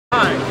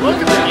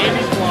Welcome to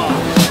Amy's vlog.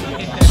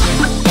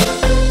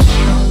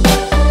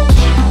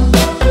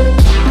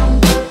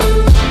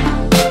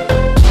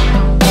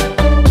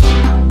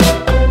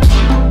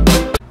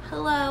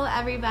 Hello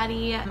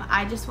everybody.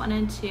 I just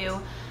wanted to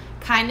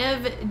kind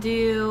of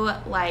do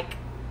like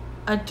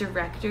a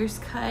director's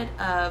cut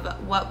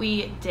of what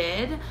we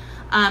did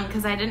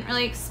because I didn't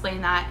really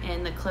explain that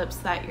in the clips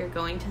that you're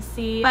going to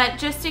see. But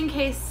just in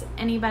case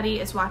anybody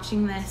is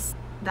watching this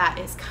that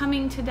is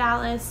coming to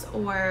Dallas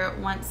or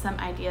wants some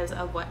ideas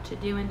of what to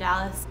do in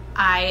Dallas,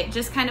 I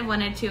just kind of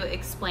wanted to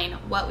explain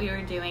what we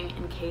were doing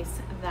in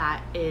case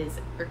that is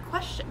your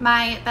question.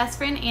 My best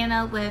friend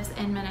Anna lives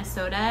in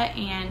Minnesota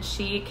and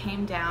she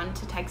came down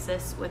to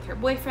Texas with her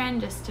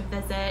boyfriend just to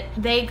visit.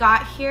 They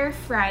got here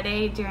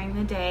Friday during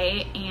the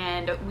day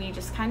and we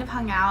just kind of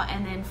hung out,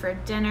 and then for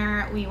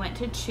dinner we went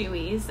to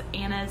Chuy's.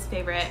 Anna's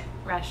favorite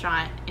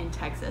restaurant in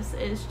Texas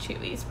is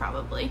Chuy's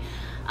probably.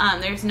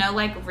 There's no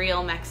like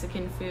real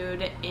Mexican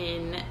food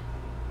in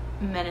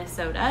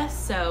Minnesota,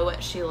 so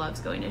she loves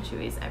going to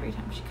Chuy's every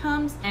time she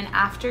comes. And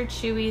after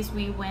Chuy's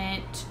we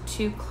went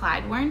to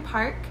Clyde Warren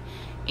Park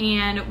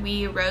and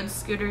we rode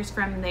scooters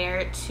from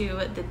there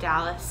to the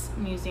Dallas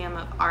Museum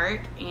of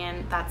Art,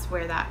 and that's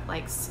where that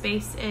like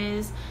space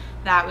is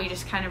that we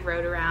just kind of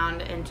rode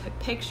around and took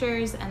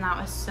pictures, and that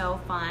was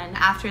so fun.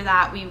 After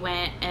that we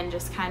went and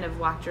just kind of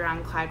walked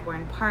around Clyde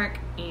Warren Park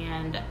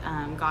and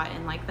got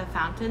in like the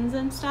fountains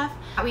and stuff.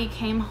 We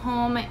came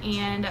home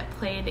and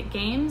played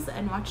games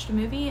and watched a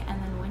movie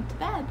and then went to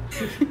bed.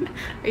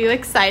 Are you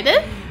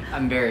excited?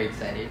 I'm very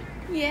excited.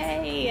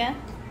 Yay.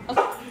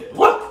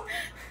 What?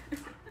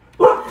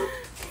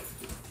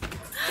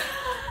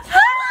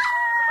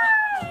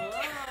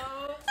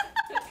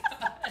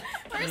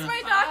 Where's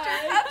my Dr.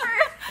 Pepper?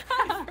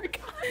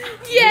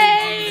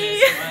 Yay!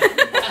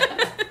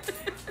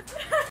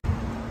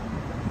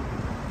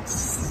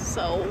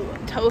 So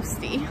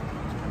toasty.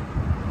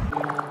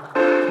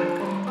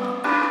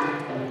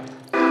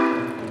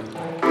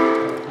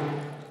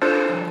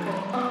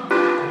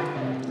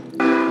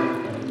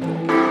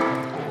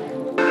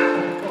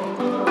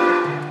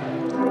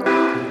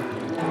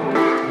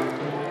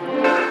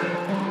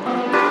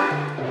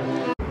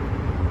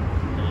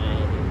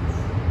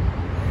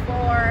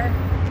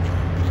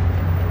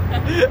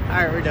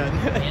 Alright, we're done.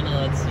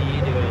 Anna, let's see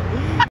you do it.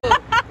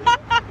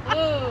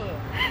 Oh,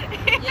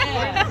 yeah.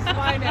 Where's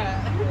mine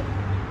at?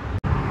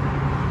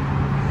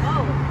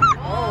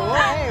 Whoa,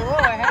 hey,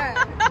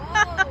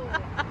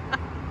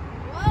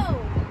 whoa.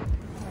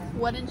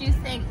 What did you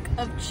think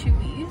of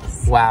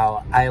Chuy's?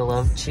 Wow, I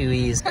love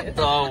Chuy's.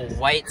 The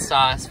white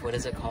sauce, what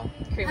is it called?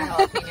 Creamy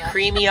jalapeno.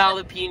 Creamy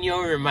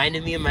jalapeno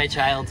reminded me of my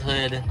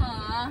childhood.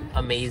 Aw,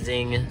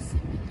 Amazing. 10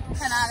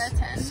 out of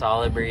 10.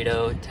 Solid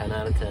burrito, 10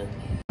 out of 10.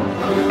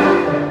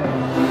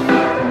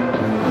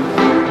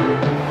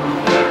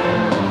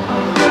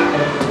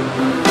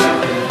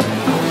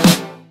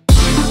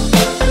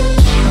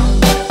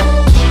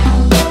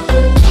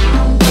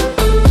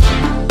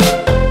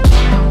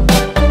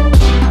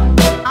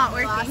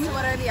 So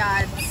what are the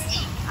odds?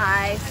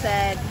 I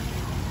said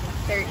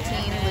 13,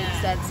 Luke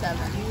said 7.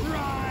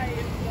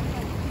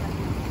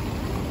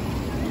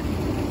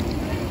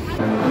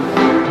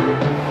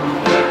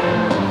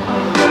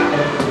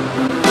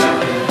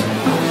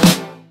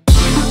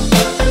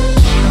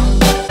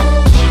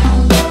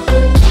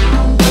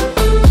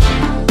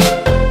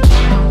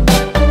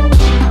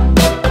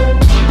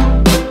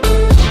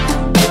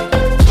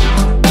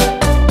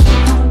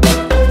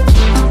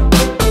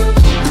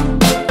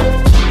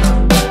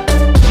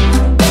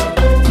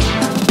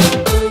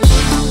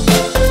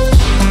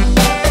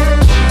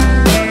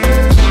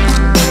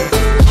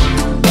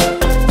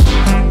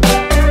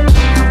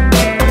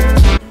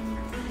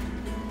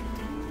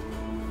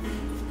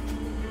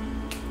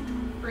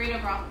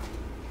 Burrito broth.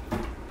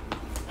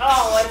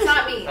 Oh, it's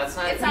not me. That's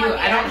not It's you. not me.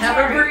 I don't I'm have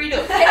sorry. a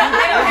burrito. I don't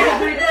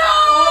have a burrito.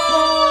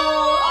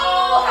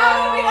 Oh, how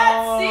did we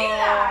not see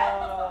that?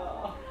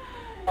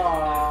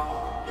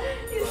 Oh,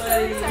 He's so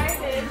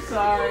excited.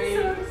 sorry.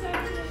 So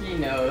excited. He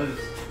knows.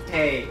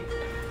 Hey.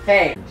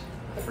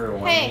 For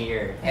 1 Hey.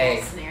 year.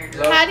 Hey.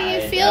 How do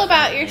you feel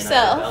about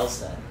yourself?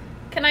 Elsa.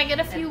 Can I get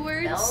a few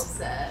words?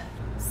 Elsa.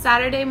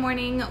 Saturday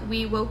morning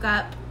we woke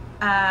up,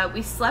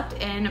 we slept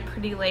in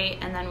pretty late,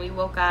 and then we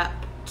woke up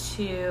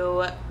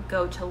to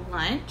go to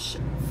lunch.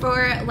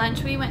 For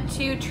lunch we went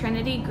to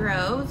Trinity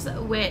Groves,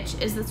 which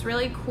is this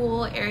really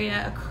cool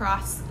area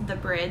across the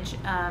bridge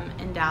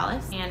in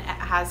Dallas, and it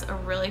has a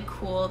really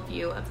cool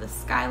view of the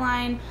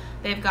skyline.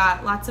 They've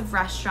got lots of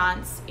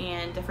restaurants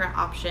and different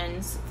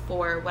options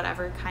for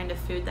whatever kind of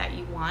food that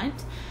you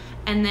want.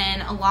 And then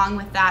along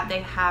with that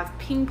they have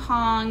ping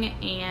pong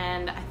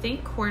and I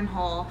think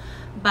cornhole,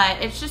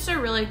 but it's just a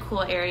really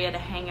cool area to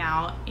hang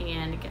out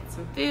and get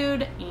some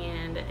food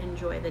and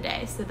enjoy the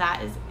day. So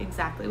that is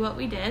exactly what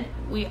we did.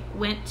 We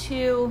went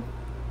to,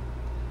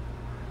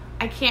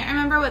 I can't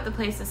remember what the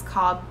place is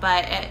called,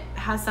 but it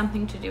has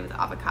something to do with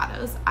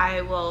avocados.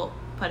 I will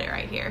put it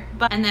right here.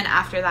 And then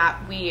after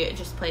that we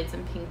just played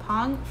some ping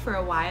pong for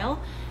a while,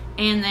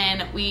 And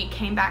then we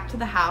came back to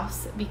the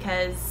house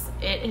because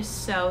it is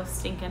so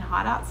stinking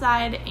hot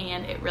outside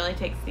and it really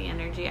takes the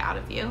energy out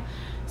of you.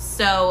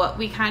 So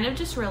we kind of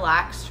just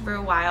relaxed for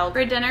a while.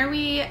 For dinner,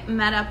 we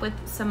met up with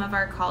some of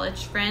our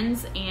college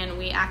friends and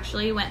we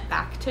actually went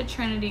back to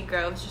Trinity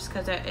Groves just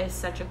because it is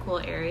such a cool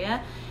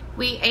area.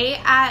 We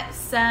ate at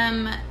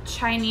some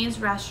Chinese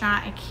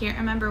restaurant. I can't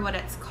remember what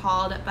it's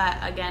called, but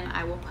again,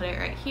 I will put it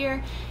right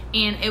here.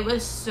 And it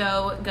was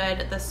so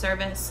good. The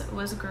service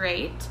was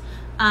great.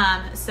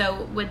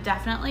 So would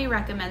definitely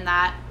recommend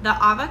that. The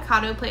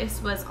avocado place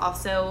was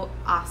also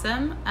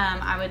awesome.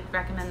 I would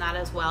recommend that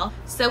as well.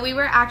 So we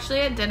were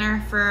actually at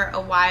dinner for a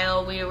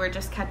while. We were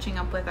just catching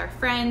up with our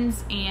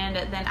friends, and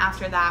then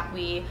after that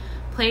we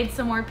played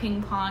some more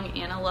ping pong.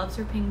 Anna loves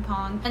her ping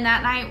pong. And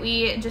that night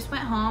we just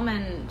went home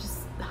and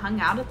just hung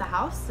out at the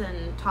house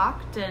and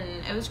talked,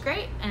 and it was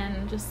great,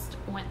 and just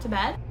went to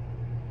bed.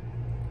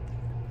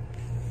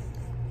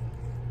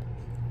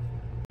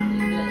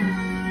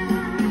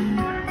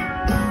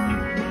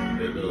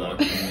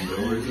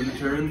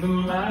 Turn the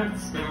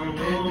lights down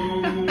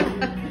low.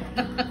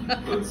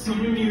 Put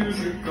some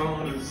music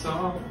on a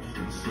soft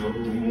and slow.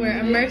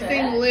 We're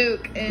immersing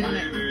Luke in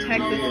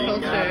Texas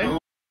culture.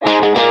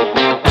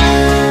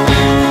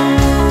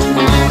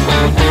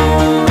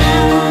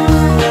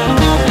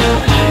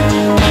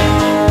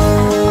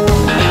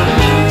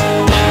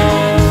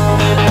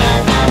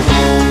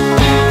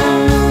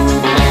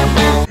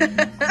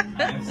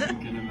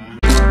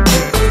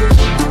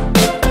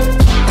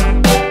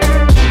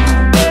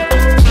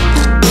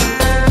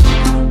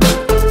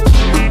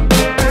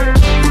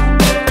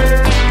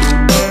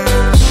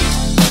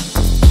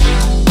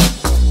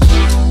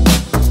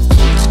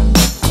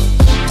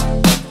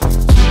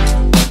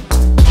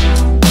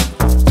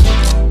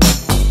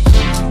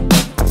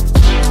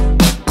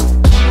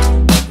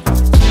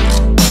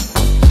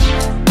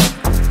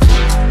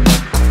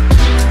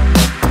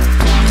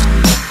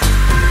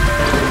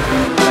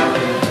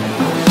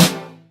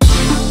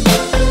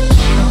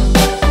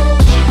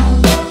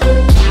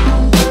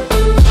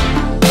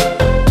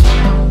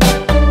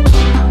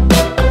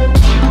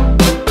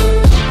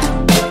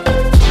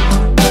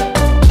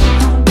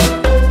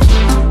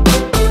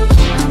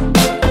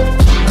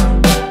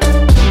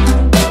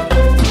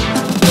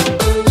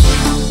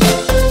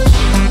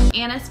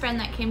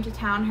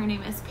 Her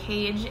name is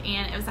Paige,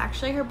 and it was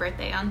actually her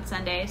birthday on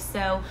Sunday,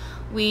 so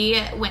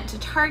we went to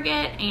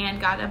Target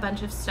and got a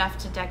bunch of stuff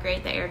to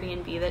decorate the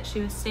Airbnb that she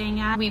was staying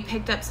at. We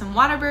picked up some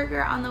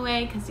Whataburger on the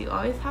way because you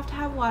always have to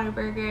have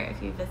Whataburger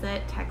if you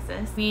visit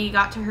Texas. We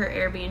got to her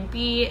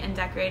Airbnb and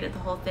decorated the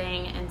whole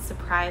thing and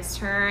surprised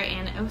her,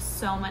 and it was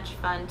so much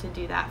fun to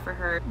do that for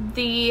her.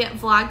 The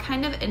vlog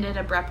kind of ended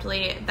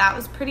abruptly. That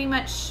was pretty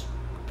much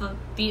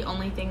the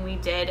only thing we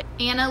did.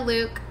 Anna,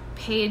 Luke,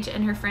 Paige,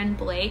 and her friend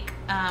Blake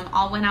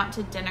all went out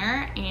to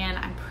dinner, and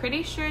I'm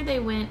pretty sure they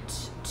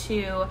went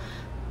to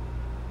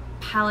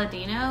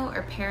Palladino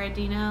or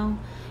Paradino.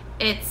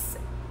 It's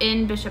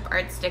in Bishop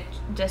Arts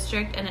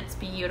District, and it's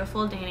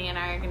beautiful. Danny and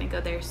I are gonna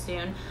go there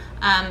soon.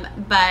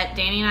 But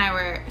Danny and I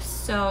were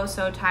so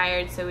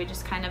tired, so we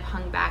just kind of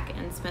hung back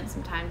and spent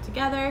some time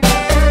together.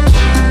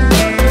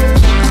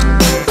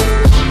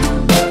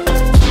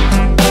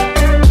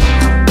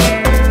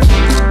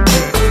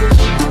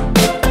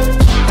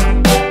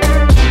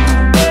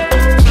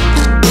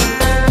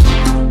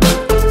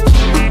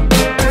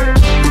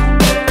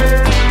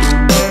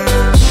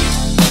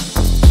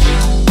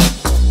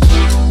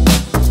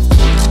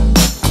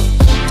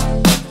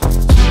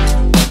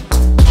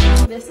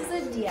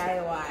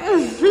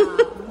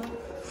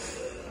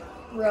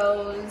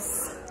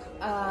 Rose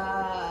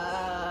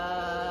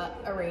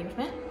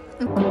arrangement.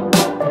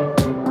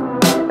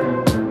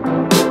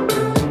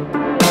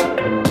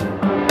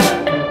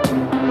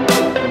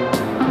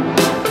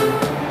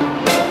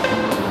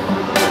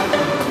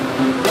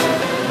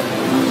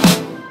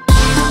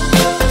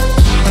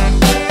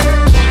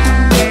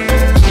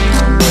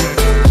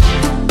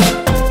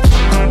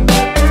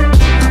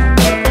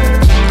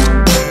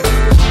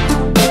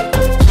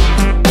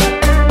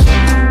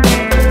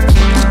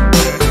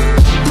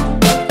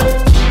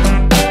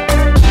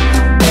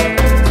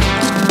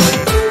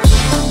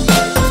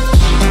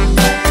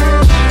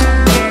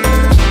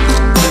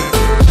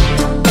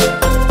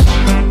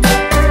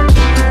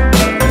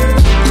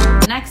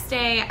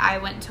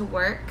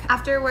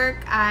 After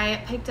work,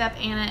 I picked up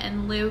Anna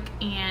and Luke,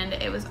 and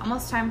it was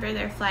almost time for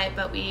their flight,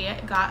 but we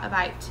got a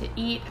bite to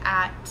eat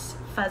at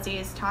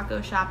Fuzzy's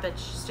Taco Shop.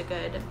 It's just a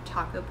good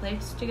taco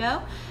place to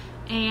go,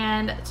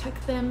 and took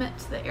them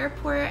to the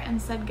airport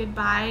and said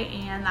goodbye,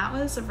 and that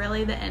was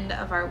really the end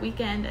of our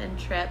weekend and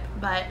trip.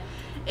 But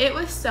it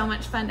was so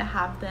much fun to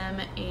have them,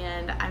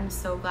 and I'm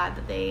so glad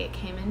that they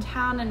came in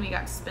town and we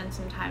got to spend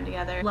some time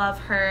together. Love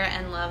her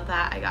and love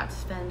that I got to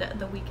spend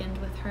the weekend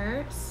with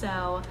her.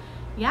 So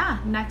yeah,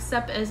 next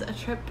up is a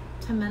trip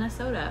to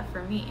Minnesota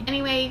for me.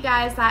 Anyway, you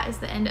guys, that is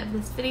the end of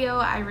this video.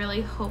 I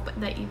really hope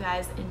that you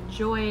guys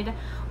enjoyed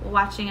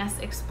watching us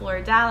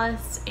explore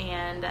Dallas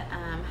and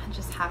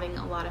just having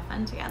a lot of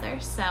fun together.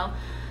 So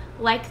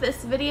like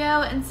this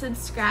video and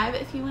subscribe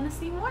if you want to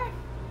see more.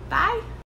 Bye!